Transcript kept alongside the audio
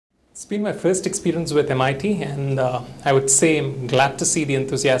It's been my first experience with MIT, and I would say I'm glad to see the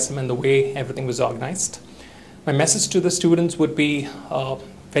enthusiasm and the way everything was organized. My message to the students would be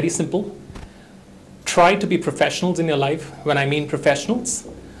very simple. Try to be professionals in your life. When I mean professionals,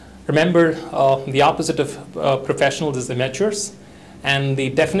 remember the opposite of professionals is amateurs. And the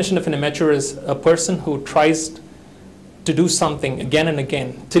definition of an amateur is a person who tries to do something again and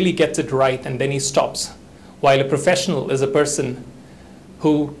again till he gets it right and then he stops. While a professional is a person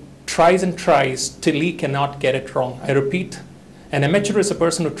who tries and tries till he cannot get it wrong. I repeat, an amateur is a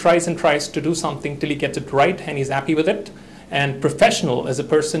person who tries and tries to do something till he gets it right and he's happy with it. And professional is a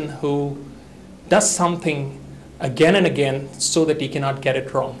person who does something again and again so that he cannot get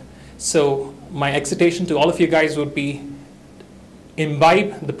it wrong. So my exhortation to all of you guys would be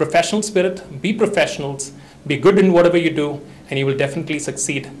imbibe the professional spirit, be professionals, be good in whatever you do, and you will definitely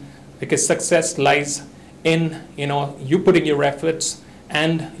succeed, because success lies in you putting your efforts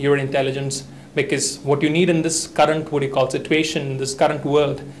and your intelligence, because what you need in this current, what you call situation, in this current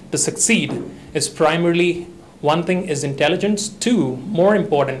world to succeed is primarily, one thing is intelligence, two, more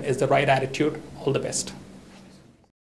important is the right attitude. All the best.